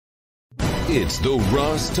It's the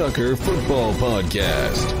Ross Tucker Football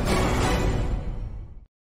Podcast.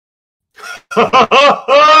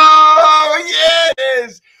 Oh,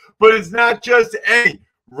 yes! But it's not just any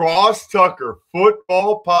Ross Tucker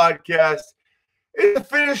Football Podcast. It's a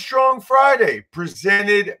Finish Strong Friday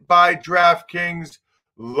presented by DraftKings.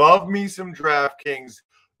 Love me some DraftKings.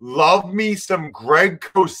 Love me some Greg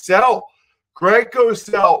Cosell. Greg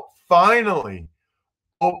Cosell finally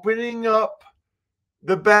opening up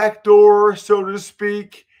the back door, so to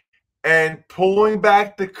speak, and pulling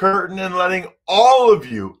back the curtain and letting all of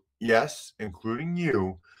you, yes, including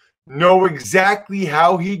you, know exactly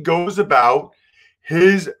how he goes about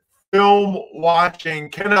his film watching.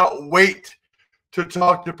 Cannot wait to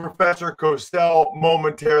talk to Professor Cosell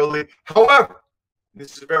momentarily. However,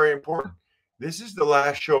 this is very important. This is the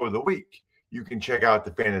last show of the week. You can check out the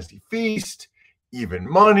Fantasy Feast, Even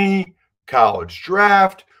Money, College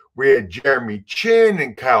Draft. We had Jeremy Chin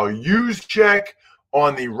and Kyle Juszczyk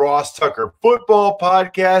on the Ross Tucker Football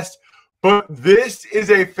Podcast. But this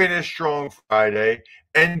is a Finish Strong Friday,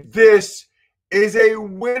 and this is a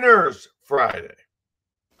Winners Friday.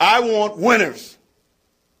 I want winners.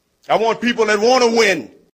 I want people that want to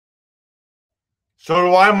win. So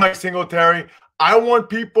do I, Mike Singletary. I want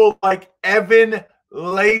people like Evan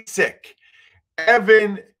Lasik.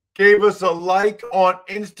 Evan gave us a like on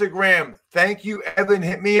Instagram. Thank you, Evan.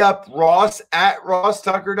 Hit me up, Ross at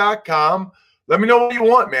RossTucker.com. Let me know what you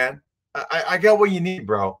want, man. I got what you need,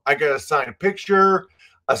 bro. I got a signed picture,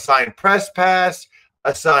 a signed press pass,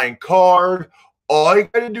 a signed card. All you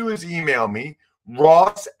got to do is email me,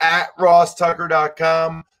 Ross at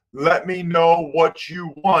RossTucker.com. Let me know what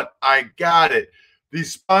you want. I got it. The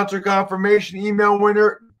sponsor confirmation email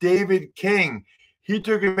winner, David King. He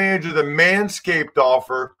took advantage of the Manscaped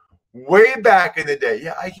offer way back in the day.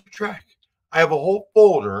 Yeah, I keep track. I have a whole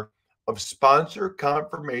folder of sponsor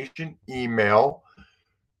confirmation email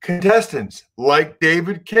contestants like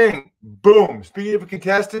David King. Boom. Speaking of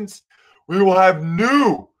contestants, we will have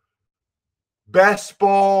new best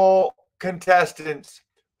ball contestants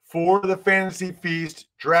for the Fantasy Feast.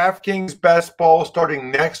 DraftKings best ball starting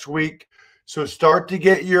next week. So start to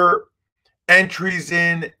get your entries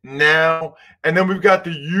in now. And then we've got the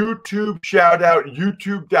YouTube shout out,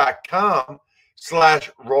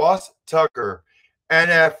 youtube.com/Ross Tucker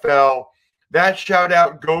NFL. That shout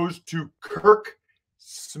out goes to Kirk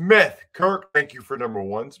Smith. Kirk, thank you for number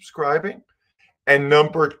one, subscribing. And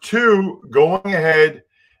number two, going ahead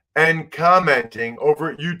and commenting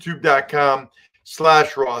over at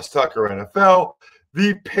youtube.com/Ross Tucker NFL.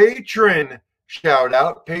 The patron shout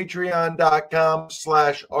out,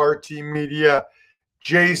 patreon.com/RT Media.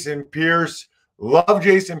 Jason Pierce. Love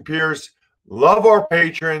Jason Pierce. Love our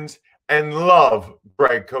patrons and love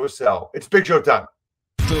Greg Cosell. It's Big Show time.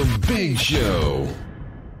 The Big Show.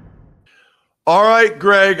 All right,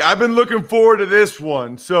 Greg, I've been looking forward to this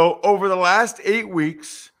one. So over the last 8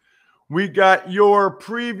 weeks, we got your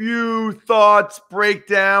preview, thoughts,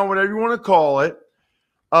 breakdown, whatever you want to call it,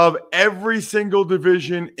 of every single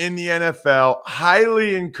division in the NFL.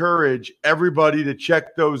 Highly encourage everybody to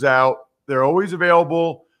check those out. They're always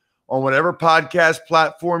available on whatever podcast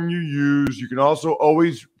platform you use. You can also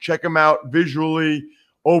always check them out visually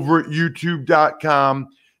over at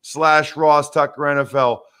youtube.com/Ross Tucker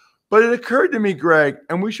NFL. But it occurred to me, Greg,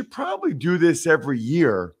 and we should probably do this every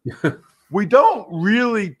year. We don't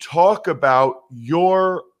really talk about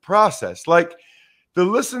your process. Like, the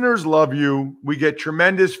listeners love you. We get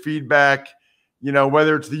tremendous feedback, you know,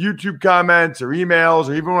 whether it's the YouTube comments or emails,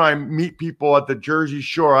 or even when I meet people at the Jersey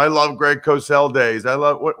Shore. I love Greg Cosell days. I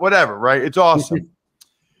love whatever, right? It's awesome.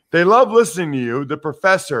 They love listening to you, the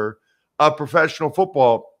professor of professional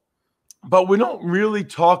football, but we don't really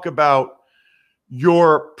talk about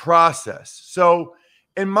your process. So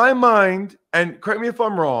in my mind, and correct me if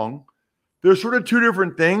I'm wrong, there's sort of two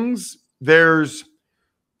different things. There's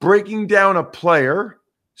breaking down a player,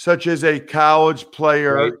 such as a college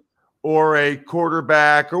player, right, or a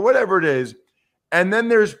quarterback or whatever it is. And then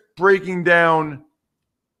there's breaking down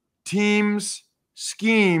teams,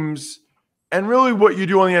 schemes, and really what you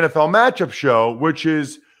do on the NFL matchup show, which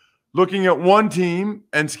is looking at one team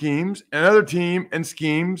and schemes, another team and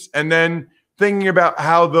schemes, and then thinking about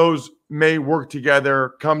how those may work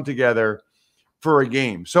together, come together for a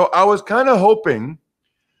game. So I was kind of hoping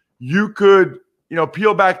you could, you know,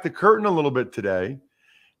 peel back the curtain a little bit today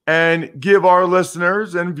and give our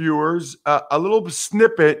listeners and viewers a little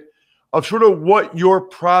snippet of sort of what your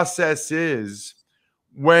process is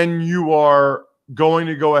when you are going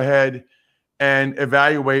to go ahead and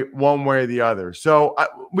evaluate one way or the other. So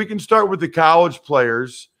we can start with the college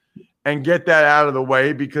players and get that out of the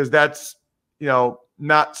way, because that's, you know,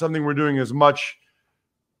 not something we're doing as much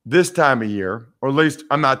this time of year, or at least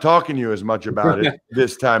I'm not talking to you as much about it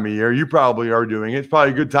this time of year. You probably are doing it. It's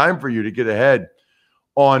probably a good time for you to get ahead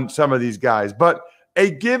on some of these guys. But a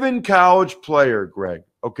given college player, Greg,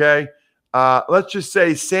 okay, let's just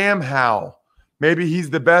say Sam Howell. Maybe he's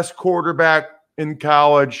the best quarterback in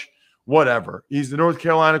college, whatever. He's the North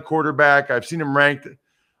Carolina quarterback. I've seen him ranked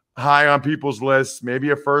high on people's lists, maybe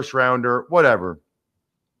a first rounder, whatever.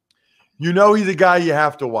 You know he's a guy you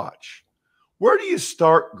have to watch. Where do you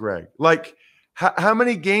start, Greg? Like, how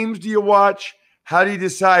many games do you watch? How do you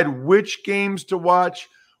decide which games to watch?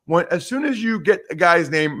 As soon as you get a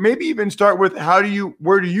guy's name, maybe even start with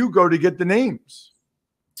where do you go to get the names?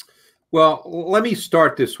 Well, let me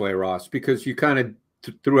start this way, Ross, because you kind of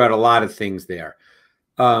threw out a lot of things there.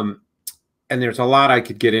 And there's a lot I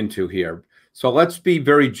could get into here. So let's be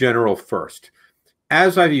very general first.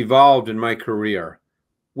 As I've evolved in my career,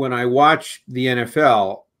 when I watch the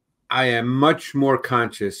NFL, I am much more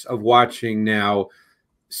conscious of watching now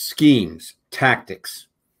schemes, tactics,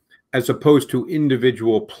 as opposed to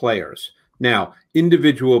individual players. Now,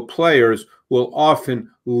 individual players will often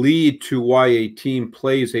lead to why a team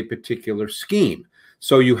plays a particular scheme.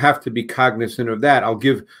 So you have to be cognizant of that. I'll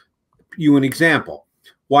give you an example.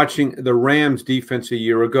 Watching the Rams defense a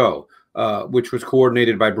year ago, which was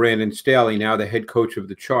coordinated by Brandon Staley, now the head coach of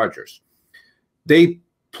the Chargers. They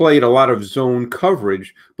played a lot of zone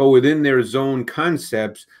coverage, but within their zone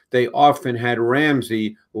concepts, they often had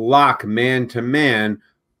Ramsey lock man-to-man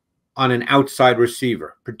on an outside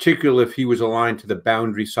receiver, particularly if he was aligned to the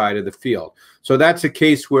boundary side of the field. So that's a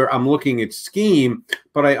case where I'm looking at scheme,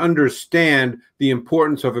 but I understand the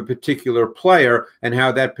importance of a particular player and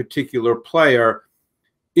how that particular player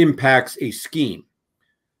impacts a scheme.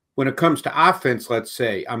 When it comes to offense, let's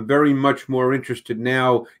say, I'm very much more interested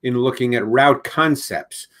now in looking at route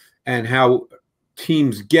concepts and how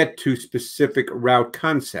teams get to specific route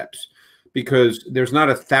concepts, because there's not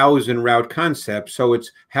 1,000 route concepts. So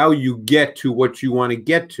it's how you get to what you want to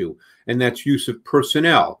get to. And that's use of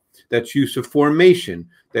personnel, that's use of formation,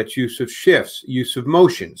 that's use of shifts, use of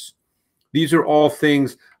motions. These are all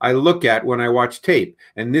things I look at when I watch tape.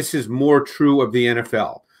 And this is more true of the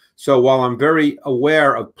NFL. So while I'm very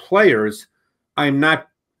aware of players, I'm not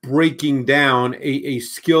breaking down a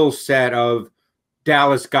skill set of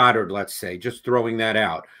Dallas Goedert, let's say, just throwing that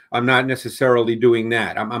out. I'm not necessarily doing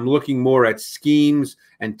that. I'm looking more at schemes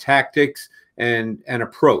and tactics and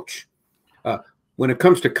approach. When it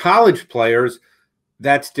comes to college players,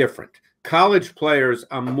 that's different. College players,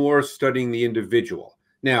 I'm more studying the individual.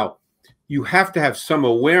 Now, you have to have some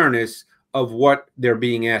awareness of what they're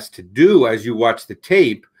being asked to do as you watch the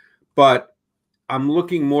tape, but I'm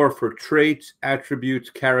looking more for traits, attributes,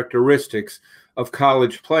 characteristics of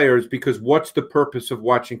college players, because what's the purpose of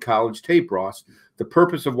watching college tape, Ross? The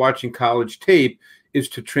purpose of watching college tape is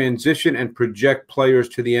to transition and project players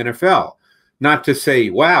to the NFL, not to say,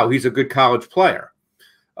 wow, he's a good college player.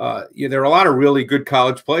 There are a lot of really good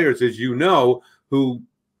college players, as you know, who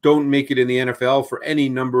don't make it in the NFL for any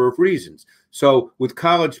number of reasons. So with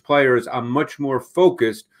college players, I'm much more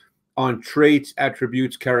focused on traits,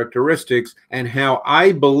 attributes, characteristics, and how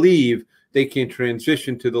I believe they can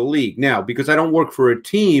transition to the league. Now, because I don't work for a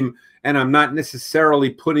team and I'm not necessarily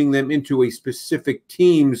putting them into a specific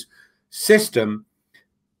team's system,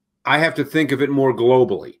 I have to think of it more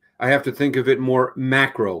globally. I have to think of it more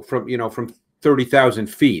macro from 30,000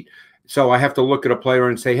 feet. So I have to look at a player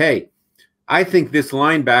and say, hey, I think this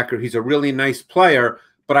linebacker, he's a really nice player,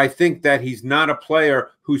 but I think that he's not a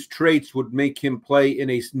player whose traits would make him play in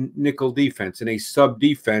a nickel defense, in a sub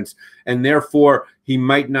defense, and therefore he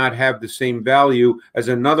might not have the same value as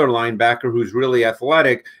another linebacker who's really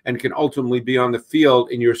athletic and can ultimately be on the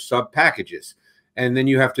field in your sub packages. And then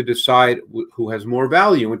you have to decide who has more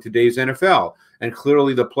value in today's NFL. And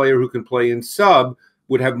clearly the player who can play in sub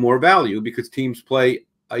would have more value, because teams play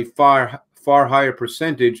a far higher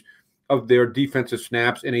percentage of their defensive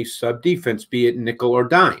snaps in a sub defense, be it nickel or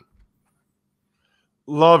dime.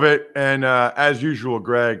 Love it. And as usual,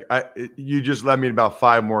 Greg, you just led me about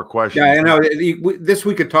 5 more questions. Yeah, I know. This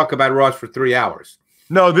we could talk about, Ross, for 3 hours.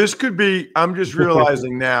 No, this could be, I'm just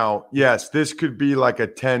realizing now, yes, this could be like a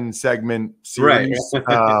 10-segment series.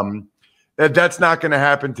 Right. That's not going to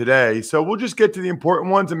happen today. So we'll just get to the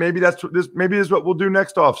important ones, and maybe this is what we'll do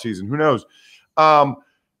next offseason. Who knows?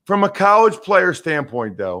 From a college player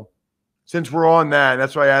standpoint, though, since we're on that, and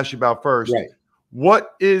that's what I asked you about first. Right.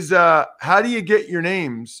 What is how do you get your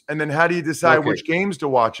names, and then how do you decide which games to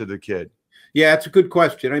watch of the kid? Yeah, it's a good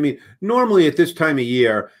question. I mean, normally at this time of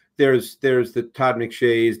year, there's the Todd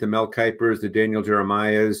McShays, the Mel Kipers, the Daniel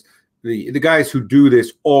Jeremiahs, the guys who do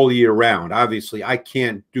this all year round. Obviously, I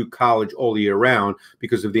can't do college all year round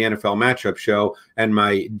because of the NFL matchup show and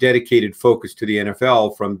my dedicated focus to the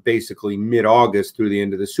NFL from basically mid-August through the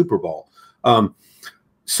end of the Super Bowl.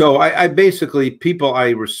 So I basically, people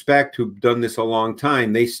I respect who've done this a long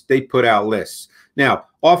time, they put out lists. Now,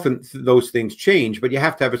 often those things change, but you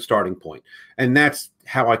have to have a starting point. And that's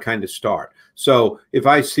how I kind of start. So if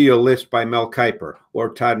I see a list by Mel Kiper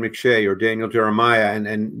or Todd McShay or Daniel Jeremiah,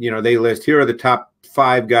 and you know, they list, here are the top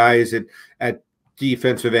 5 guys at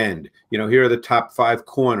defensive end. You know, here are the top 5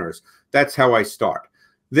 corners. That's how I start.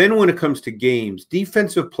 Then when it comes to games,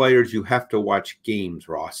 defensive players, you have to watch games,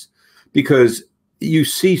 Ross, because you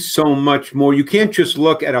see so much more. You can't just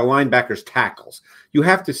look at a linebacker's tackles. You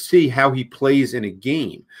have to see how he plays in a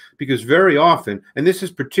game, because very often, and this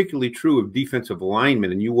is particularly true of defensive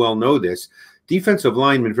linemen, and you well know this, defensive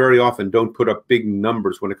linemen very often don't put up big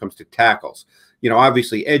numbers when it comes to tackles. You know,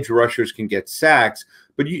 obviously edge rushers can get sacks,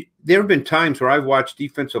 but there have been times where I've watched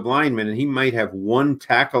defensive linemen and he might have 1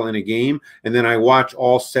 tackle in a game, and then I watch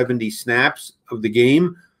all 70 snaps of the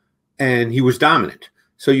game and he was dominant.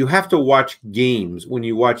 So you have to watch games when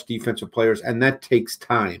you watch defensive players, and that takes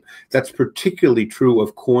time. That's particularly true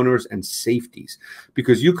of corners and safeties,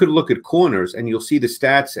 because you could look at corners and you'll see the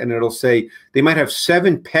stats and it'll say they might have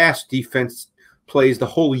 7 pass defense plays the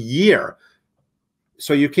whole year.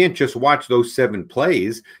 So you can't just watch those 7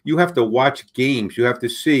 plays. You have to watch games. You have to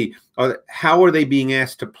see how are they being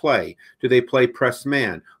asked to play? Do they play press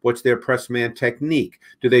man? What's their press man technique?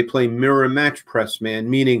 Do they play mirror match press man,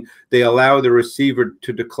 meaning they allow the receiver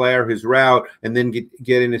to declare his route and then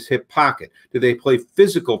get in his hip pocket? Do they play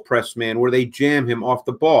physical press man where they jam him off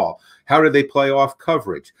the ball? How do they play off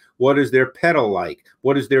coverage? What is their pedal like?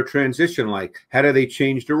 What is their transition like? How do they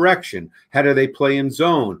change direction? How do they play in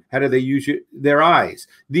zone? How do they use their eyes?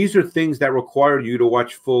 These are things that require you to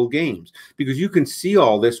watch full games, because you can see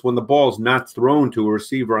all this when the ball's not thrown to a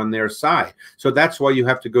receiver on their side. So that's why you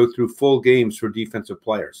have to go through full games for defensive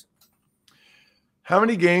players. How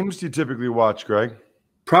many games do you typically watch, Greg?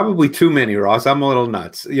 Probably too many, Ross. I'm a little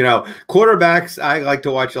nuts. You know, quarterbacks, I like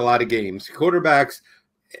to watch a lot of games. Quarterbacks,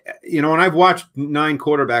 you know, and I've watched 9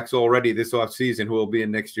 quarterbacks already this offseason who will be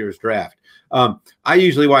in next year's draft. I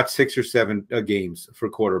usually watch 6 or 7 games for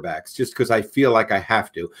quarterbacks just because I feel like I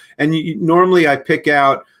have to. And normally I pick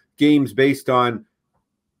out games based on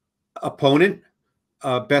opponent,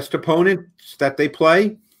 best opponents that they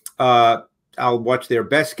play. I'll watch their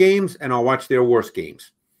best games and I'll watch their worst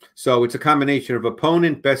games. So it's a combination of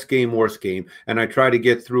opponent, best game, worst game. And I try to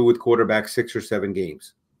get through with quarterbacks 6 or 7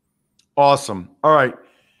 games. Awesome. All right.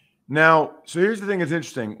 Now, so here's the thing that's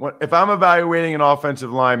interesting. If I'm evaluating an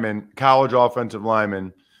offensive lineman, college offensive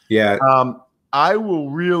lineman, yeah, I will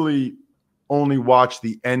really only watch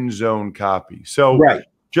the end zone copy. So right.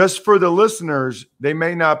 Just for the listeners, they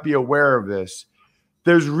may not be aware of this.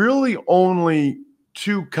 There's really only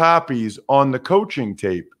 2 copies on the coaching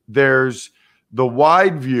tape. There's the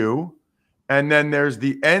wide view, and then there's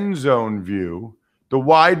the end zone view. The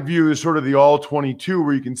wide view is sort of the all 22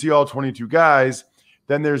 where you can see all 22 guys.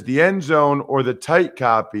 Then there's the end zone or the tight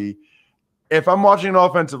copy. If I'm watching an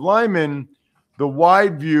offensive lineman, the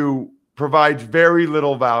wide view provides very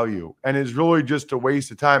little value and is really just a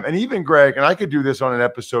waste of time. And even Greg, and I could do this on an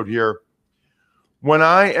episode here, when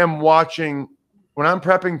I'm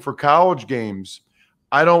prepping for college games,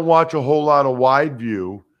 I don't watch a whole lot of wide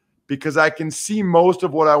view because I can see most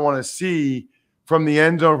of what I want to see from the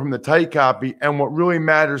end zone, from the tight copy. And what really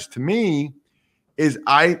matters to me is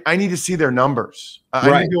I need to see their numbers. I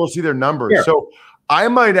need to be able to see their numbers. Yeah. So I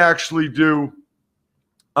might actually do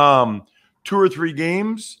 2 or 3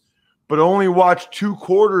 games, but only watch 2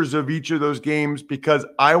 quarters of each of those games because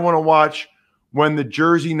I want to watch when the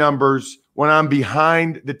jersey numbers, when I'm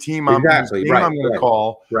behind the team I'm going to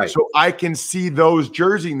call. Right. So I can see those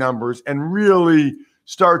jersey numbers and really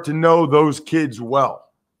start to know those kids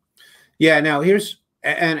well. Yeah, now here's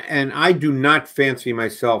and I do not fancy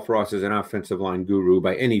myself, Ross, as an offensive line guru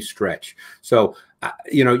by any stretch. So,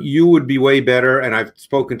 you know, you would be way better. And I've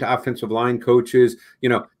spoken to offensive line coaches. You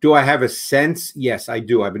know, do I have a sense? Yes, I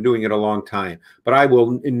do. I've been doing it a long time. But I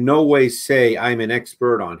will in no way say I'm an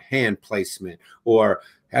expert on hand placement or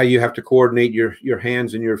how you have to coordinate your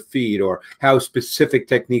hands and your feet or how specific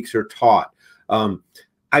techniques are taught.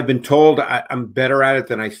 I've been told I'm better at it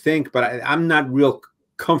than I think, but I'm not real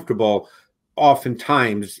comfortable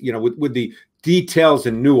oftentimes, you know, with the details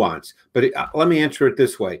and nuance. But let me answer it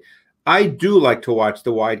this way. I do like to watch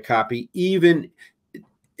the wide copy, even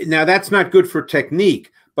now. That's not good for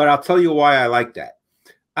technique, but I'll tell you why I like that.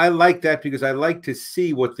 I like that because I like to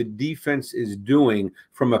see what the defense is doing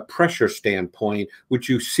from a pressure standpoint, which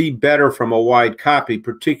you see better from a wide copy,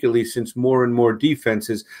 particularly since more and more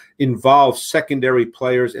defenses involve secondary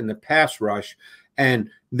players in the pass rush. And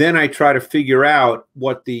then I try to figure out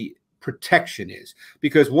what the protection is,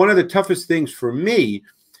 because one of the toughest things for me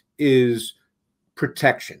is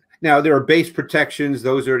protection. Now, there are base protections.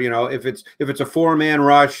 Those are, if it's a 4-man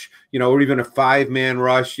rush, or even a 5-man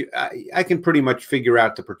rush, I can pretty much figure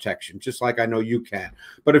out the protection, just like I know you can.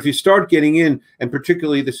 But if you start getting in, and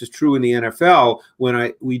particularly this is true in the NFL,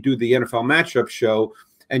 when we do the NFL matchup show,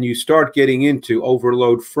 and you start getting into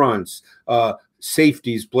overload fronts,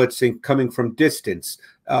 safeties blitzing coming from distance,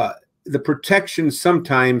 the protections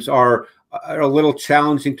sometimes are a little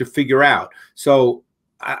challenging to figure out. So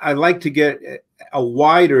I like to get a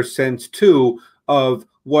wider sense, too, of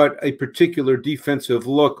what a particular defensive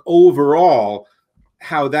look overall,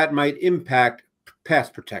 how that might impact pass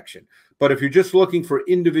protection. But if you're just looking for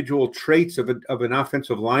individual traits of an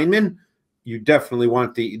offensive lineman, you definitely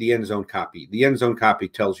want the end zone copy. The end zone copy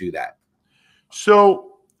tells you that.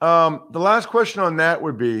 So the last question on that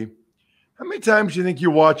would be, how many times do you think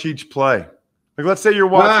you watch each play? Like, let's say you're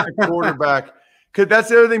watching a quarterback. Because that's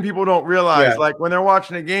the other thing people don't realize. Yeah. Like, when they're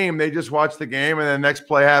watching a game, they just watch the game and then the next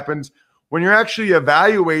play happens. When you're actually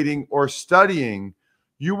evaluating or studying,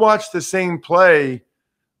 you watch the same play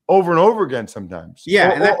over and over again sometimes.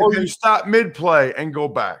 Yeah. Or you stop mid-play and go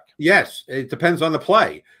back. Yes, it depends on the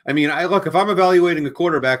play. I mean, look, if I'm evaluating a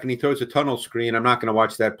quarterback and he throws a tunnel screen, I'm not going to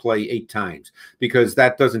watch that play 8 times because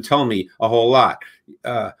that doesn't tell me a whole lot.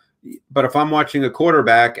 But if I'm watching a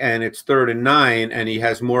quarterback and it's 3rd and 9 and he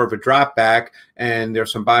has more of a drop back and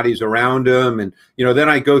there's some bodies around him, and then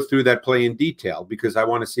I go through that play in detail because I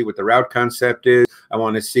want to see what the route concept is. I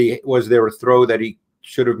want to see, was there a throw that he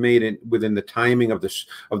should have made within the timing of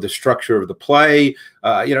the structure of the play.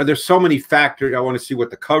 There's so many factors. I want to see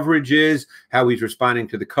what the coverage is, how he's responding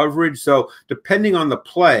to the coverage. So depending on the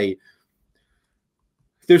play,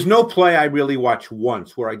 there's no play I really watch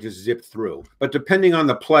once where I just zip through. But depending on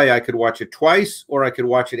the play, I could watch it twice or I could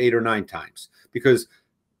watch it 8 or 9 times because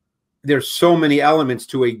there's so many elements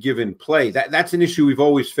to a given play. That's an issue we've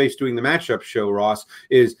always faced doing the matchup show, Ross,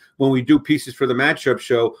 is when we do pieces for the matchup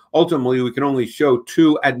show, ultimately we can only show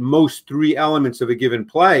 2, at most 3 elements of a given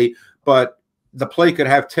play, but the play could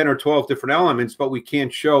have 10 or 12 different elements, but we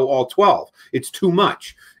can't show all 12. It's too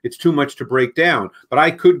much. It's too much to break down. But I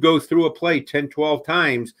could go through a play 10, 12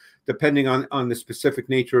 times, depending on the specific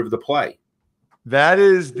nature of the play. That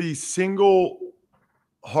is the single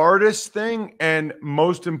hardest thing and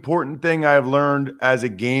most important thing I've learned as a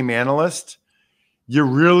game analyst. You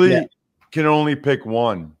really can only pick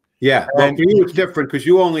one. Yeah. Well, for you, it's different because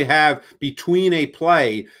you only have between a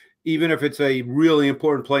play, even if it's a really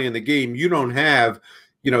important play in the game, you don't have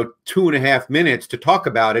 2.5 minutes to talk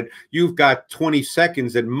about it. You've got 20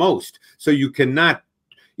 seconds at most. So you cannot,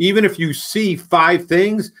 even if you see 5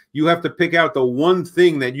 things, you have to pick out the one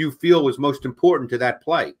thing that you feel was most important to that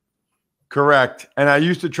play. Correct. And I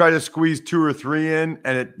used to try to squeeze 2 or 3 in,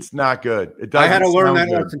 and it's not good. I had to learn that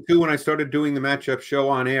lesson too when I started doing the matchup show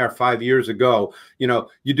on air 5 years ago.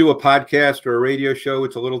 You do a podcast or a radio show,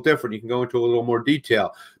 it's a little different. You can go into a little more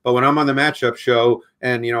detail. But when I'm on the matchup show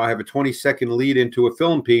and, I have a 20-second lead into a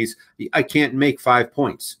film piece, I can't make 5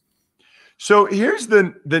 points. So here's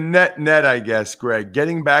the net, I guess, Greg,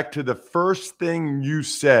 getting back to the first thing you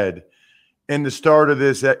said in the start of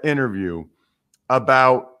this interview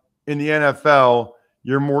about in the NFL,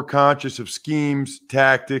 you're more conscious of schemes,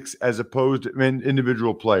 tactics, as opposed to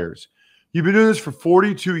individual players. You've been doing this for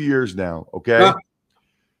 42 years now, okay?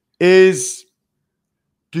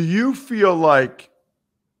 Do you feel like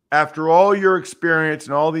after all your experience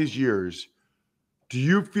and all these years, do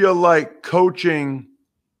you feel like coaching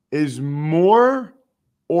is more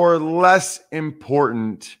or less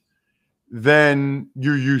important than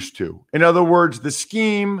you're used to? In other words, the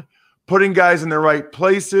scheme, putting guys in the right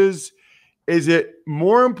places, is it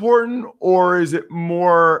more important or is it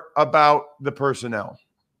more about the personnel?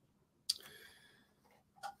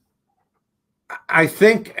 I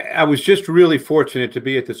think I was just really fortunate to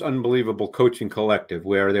be at this unbelievable coaching collective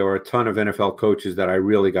where there were a ton of NFL coaches that I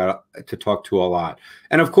really got to talk to a lot.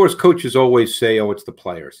 And of course, coaches always say, oh, it's the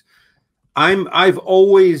players. I've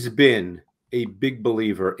always been a big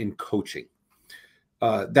believer in coaching.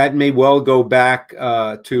 That may well go back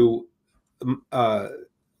to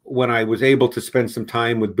when I was able to spend some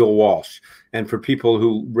time with Bill Walsh. And for people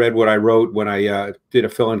who read what I wrote when I did a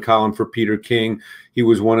fill-in column for Peter King, he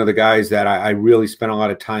was one of the guys that I really spent a lot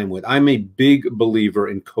of time with. I'm a big believer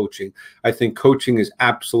in coaching. I think coaching is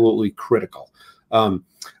absolutely critical.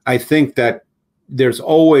 I think that there's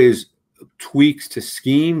always tweaks to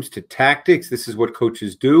schemes, to tactics. This is what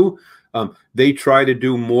coaches do. They try to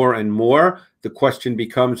do more and more. The question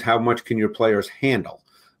becomes, how much can your players handle?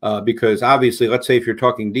 Because obviously, let's say if you're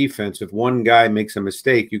talking defense, if one guy makes a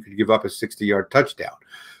mistake, you could give up a 60-yard touchdown.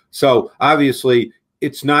 So obviously,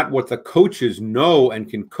 it's not what the coaches know and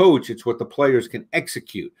can coach, it's what the players can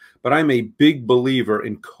execute. But I'm a big believer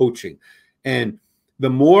in coaching. And the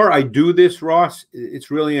more I do this, Ross, it's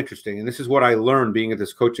really interesting. And this is what I learned being at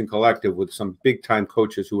this coaching collective with some big-time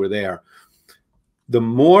coaches who were there. The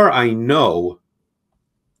more I know,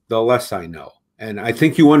 the less I know. And I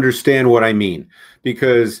think you understand what I mean,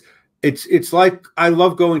 because it's like I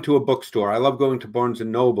love going to a bookstore. I love going to Barnes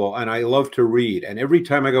and Noble, and I love to read. And every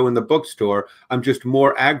time I go in the bookstore, I'm just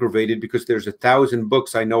more aggravated because there's 1,000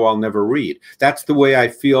 books I know I'll never read. That's the way I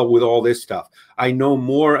feel with all this stuff. I know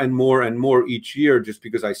more and more and more each year just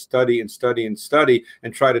because I study and study and study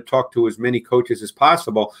and try to talk to as many coaches as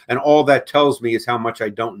possible. And all that tells me is how much I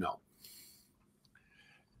don't know.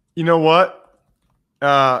 You know what?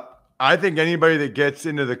 I think anybody that gets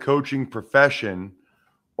into the coaching profession,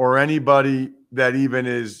 or anybody that even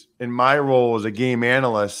is in my role as a game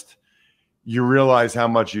analyst, you realize how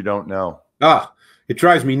much you don't know. It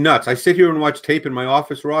drives me nuts. I sit here and watch tape in my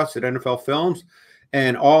office, Ross, at NFL Films,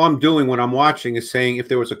 and all I'm doing when I'm watching is saying, if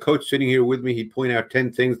there was a coach sitting here with me, he'd point out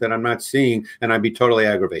 10 things that I'm not seeing, and I'd be totally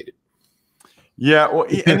aggravated. Yeah, well,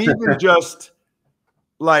 and even just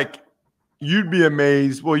like, you'd be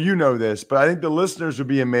amazed. Well, you know this, but I think the listeners would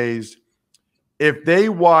be amazed if they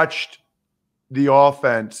watched the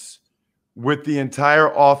offense with the entire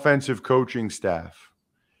offensive coaching staff.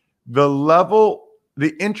 The level,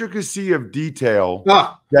 the intricacy of detail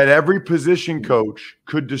that every position coach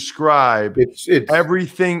could describe, it's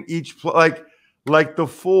everything each like the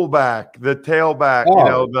fullback, the tailback,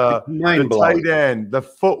 the tight end, the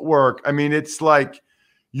footwork. I mean, it's like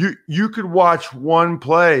you could watch one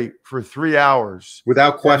play for 3 hours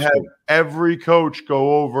without question. Have every coach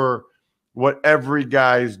go over what every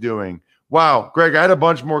guy is doing. Wow, Greg, I had a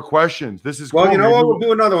bunch more questions. This is well, cool. You know what? We'll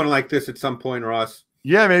do another one like this at some point, Ross.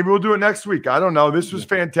 Yeah, maybe we'll do it next week. I don't know. This was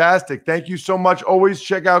fantastic. Thank you so much. Always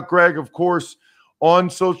check out Greg, of course, on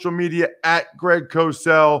social media at Greg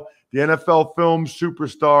Cosell, the NFL film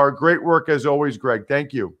superstar. Great work as always, Greg.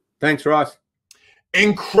 Thank you. Thanks, Ross.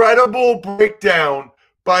 Incredible breakdown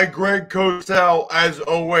by Greg Cosell, as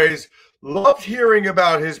always. Loved hearing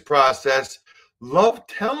about his process. Loved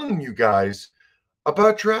telling you guys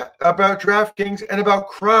about DraftKings and about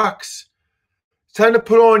Crocs. It's time to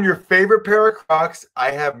put on your favorite pair of Crocs.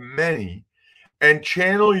 I have many. And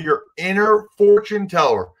channel your inner fortune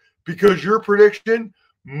teller, because your prediction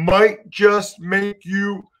might just make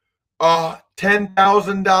you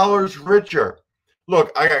 $10,000 richer.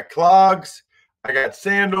 Look, I got clogs, I got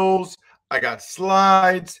sandals, I got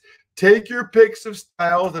slides. Take your picks of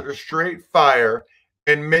styles that are straight fire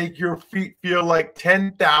and make your feet feel like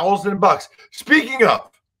 $10,000. Speaking of,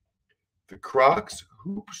 the Crocs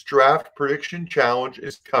Hoops Draft Prediction Challenge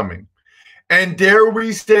is coming. And dare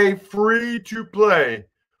we say, free to play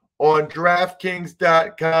on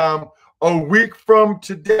DraftKings.com a week from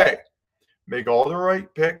today. Make all the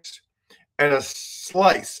right picks, and a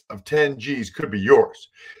slice of 10 G's could be yours.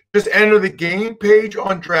 Just enter the game page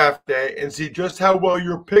on draft day and see just how well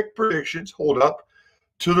your pick predictions hold up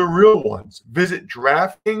to the real ones. Visit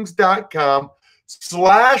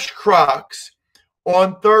DraftKings.com/Crocs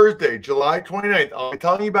on Thursday, July 29th. I'll be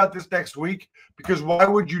telling you about this next week, because why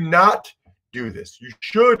would you not do this? You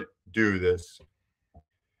should do this.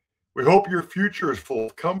 We hope your future is full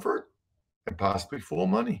of comfort and possibly full of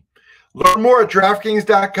money. Learn more at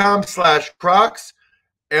DraftKings.com/Crocs.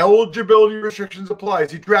 Eligibility restrictions apply.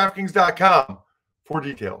 See DraftKings.com for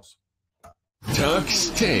details.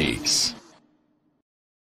 Tuck's Takes.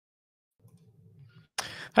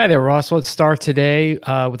 Hi there, Ross. Let's start today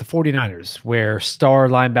with the 49ers, where star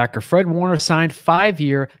linebacker Fred Warner signed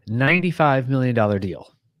 5-year, $95 million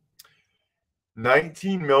deal.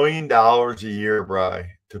 $19 million a year, Bri,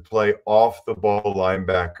 to play off-the-ball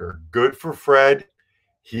linebacker. Good for Fred.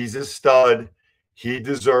 He's a stud. He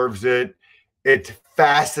deserves it. It's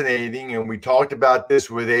fascinating, and we talked about this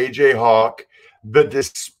with AJ Hawk, the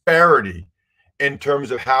disparity in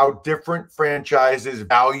terms of how different franchises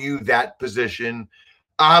value that position.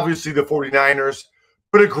 Obviously, the 49ers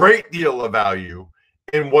put a great deal of value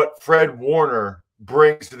in what Fred Warner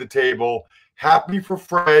brings to the table. Happy for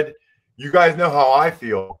Fred. You guys know how I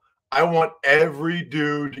feel. I want every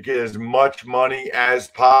dude to get as much money as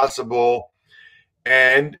possible.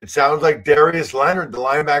 And it sounds like Darius Leonard, the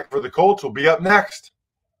linebacker for the Colts, will be up next.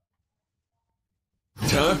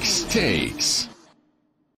 Tuck's Takes.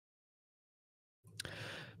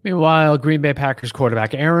 Meanwhile, Green Bay Packers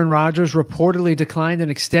quarterback Aaron Rodgers reportedly declined an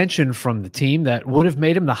extension from the team that would have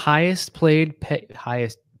made him the highest paid player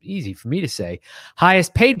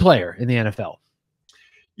in the NFL.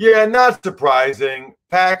 Yeah, not surprising.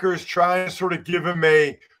 Packers trying to sort of give him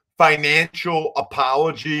a financial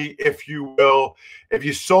apology, if you will. If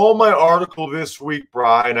you saw my article this week,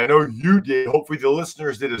 Brian, I know you did, hopefully the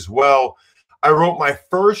listeners did as well. I wrote my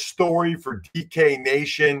first story for DK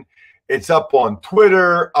Nation. It's up on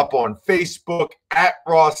Twitter, up on Facebook, at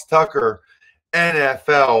Ross Tucker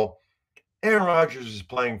NFL. Aaron Rodgers is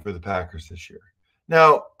playing for the Packers this year.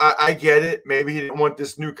 Now, I get it. Maybe he didn't want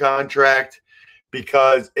this new contract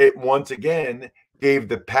because it once again gave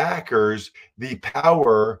the Packers the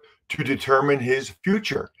power to determine his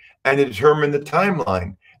future and to determine the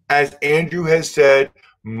timeline. As Andrew has said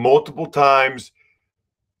multiple times,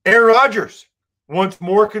 Aaron Rodgers wants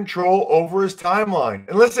more control over his timeline.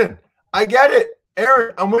 And listen, I get it.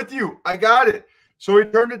 Aaron, I'm with you. I got it. So he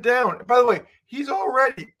turned it down. And by the way, he's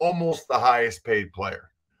already almost the highest paid player.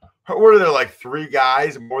 What are there, like 3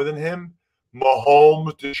 guys more than him?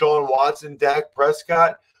 Mahomes, Deshaun Watson, Dak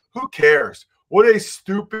Prescott. Who cares? What a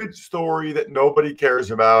stupid story that nobody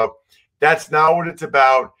cares about. That's not what it's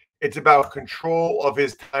about. It's about control of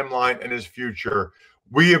his timeline and his future.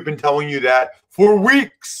 We have been telling you that for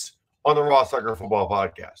weeks on the Ross Tucker Football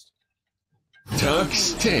Podcast.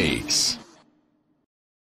 Tuck's Takes.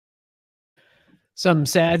 Some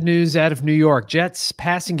sad news out of New York. Jets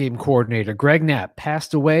passing game coordinator Greg Knapp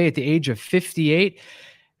passed away at the age of 58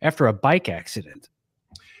 after a bike accident.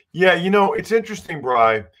 Yeah, you know, it's interesting,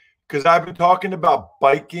 Bri, because I've been talking about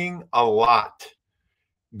biking a lot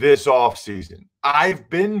this offseason. I've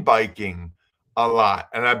been biking a lot,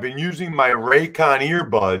 and I've been using my Raycon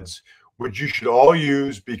earbuds, which you should all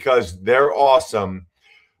use because they're awesome.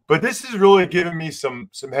 But this is really giving me some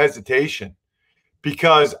hesitation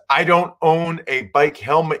because I don't own a bike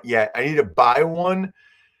helmet yet. I need to buy one,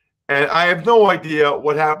 and I have no idea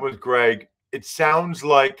what happened with Greg. It sounds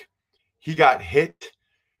like he got hit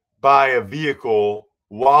by a vehicle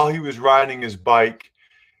while he was riding his bike.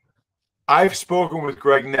 I've spoken with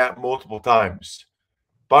Greg Knapp multiple times.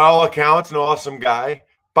 By all accounts, an awesome guy.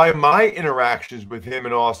 By my interactions with him,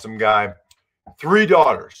 an awesome guy. 3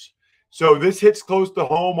 daughters. So this hits close to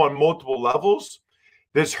home on multiple levels.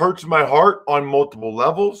 This hurts my heart on multiple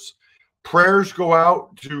levels. Prayers go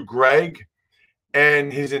out to Greg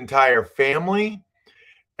and his entire family.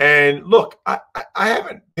 And look, I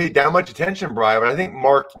haven't paid that much attention, Brian, but I think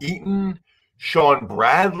Mark Eaton, Sean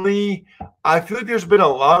Bradley, I feel like there's been a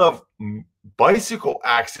lot of bicycle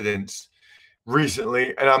accidents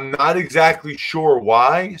recently, and I'm not exactly sure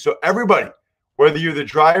why. So everybody, whether you're the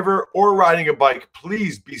driver or riding a bike,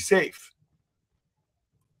 please be safe.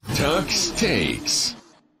 Tuck's Takes.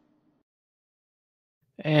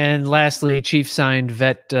 And lastly, Chiefs signed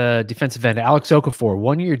defensive end Alex Okafor,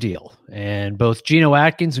 1-year deal. And both Geno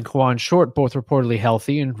Atkins and Kawan Short both reportedly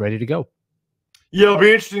healthy and ready to go. Yeah, it'll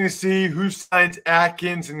be interesting to see who signs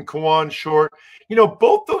Atkins and Kawan Short. You know,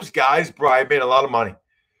 both those guys, Brian, made a lot of money.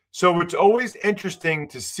 So it's always interesting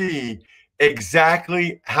to see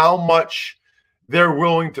exactly how much they're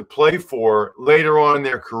willing to play for later on in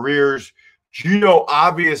their careers. Geno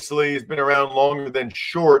obviously has been around longer than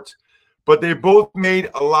Short, but they both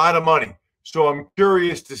made a lot of money. So I'm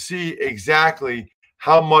curious to see exactly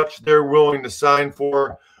how much they're willing to sign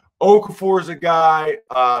for. Okafor is a guy,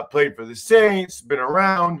 played for the Saints, been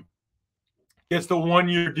around, gets the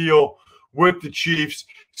 1-year deal with the Chiefs.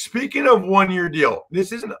 Speaking of 1-year deal,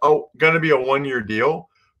 this isn't going to be a 1-year deal,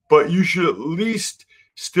 but you should at least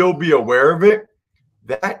still be aware of it.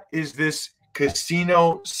 That is this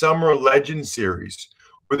Casino Summer Legend Series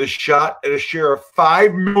with a shot at a share of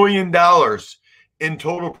 $5 million in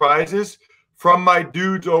total prizes from my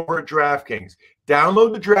dudes over at DraftKings.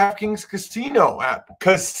 Download the DraftKings Casino app.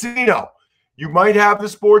 Casino. You might have the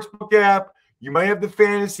Sportsbook app. You might have the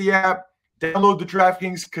Fantasy app. Download the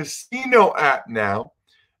DraftKings Casino app now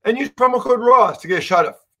and use promo code ROSS to get a shot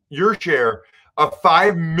at your share of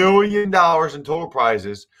 $5 million in total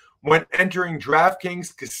prizes when entering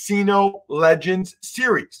DraftKings Casino Legends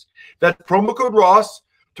Series. That's promo code ROSS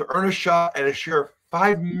to earn a shot at a share of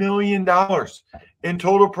 $5 million in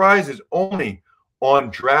total prizes only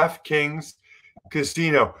on DraftKings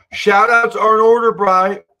Casino. Shout-outs are in order,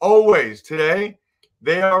 Bri. Always. Today,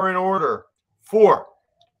 they are in order for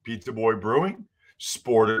Pizza Boy Brewing,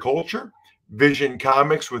 Sporticulture, Vision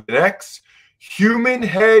Comics with an X,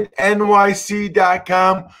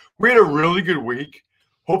 HumanHeadNYC.com. We had a really good week.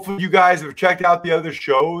 Hopefully you guys have checked out the other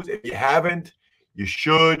shows. If you haven't, you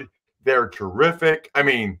should. They're terrific. I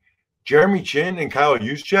mean, Jeremy Chin and Kyle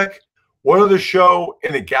Juszczyk, What other show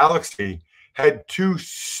in the galaxy had 2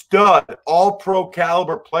 stud, all-pro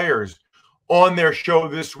caliber players on their show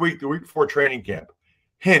this week, the week before training camp?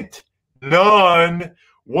 Hint, none.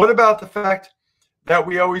 What about the fact that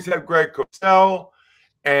we always have Greg Cosell?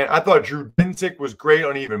 And I thought Drew Dinsick was great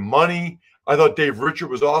on Even Money. I thought Dave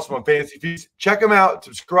Richard was awesome on Fantasy Feast. Check him out.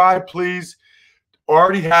 Subscribe, please.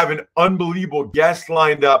 Already have an unbelievable guest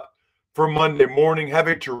lined up for Monday morning. Have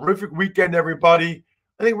a terrific weekend, everybody.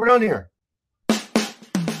 I think we're done here.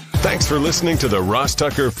 Thanks for listening to the Ross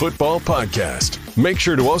Tucker Football Podcast. Make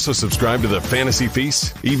sure to also subscribe to the Fantasy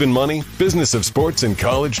Feast, Even Money, Business of Sports, and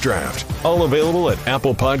College Draft. All available at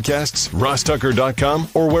Apple Podcasts, RossTucker.com,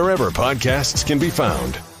 or wherever podcasts can be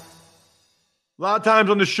found. A lot of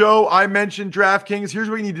times on the show, I mentioned DraftKings. Here's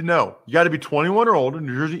what you need to know. You got to be 21 or older,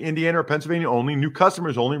 New Jersey, Indiana, or Pennsylvania only. New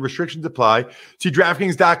customers only. Restrictions apply. See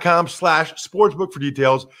DraftKings.com/sportsbook for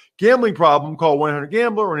details. Gambling problem, call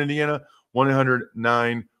 1-800-GAMBLER, or in Indiana,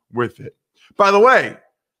 1-800-9-WITH-IT. By the way,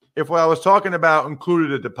 if what I was talking about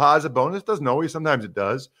included a deposit bonus, doesn't always, sometimes it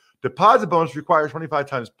does. Deposit bonus requires 25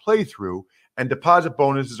 times playthrough, and deposit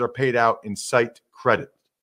bonuses are paid out in site credit.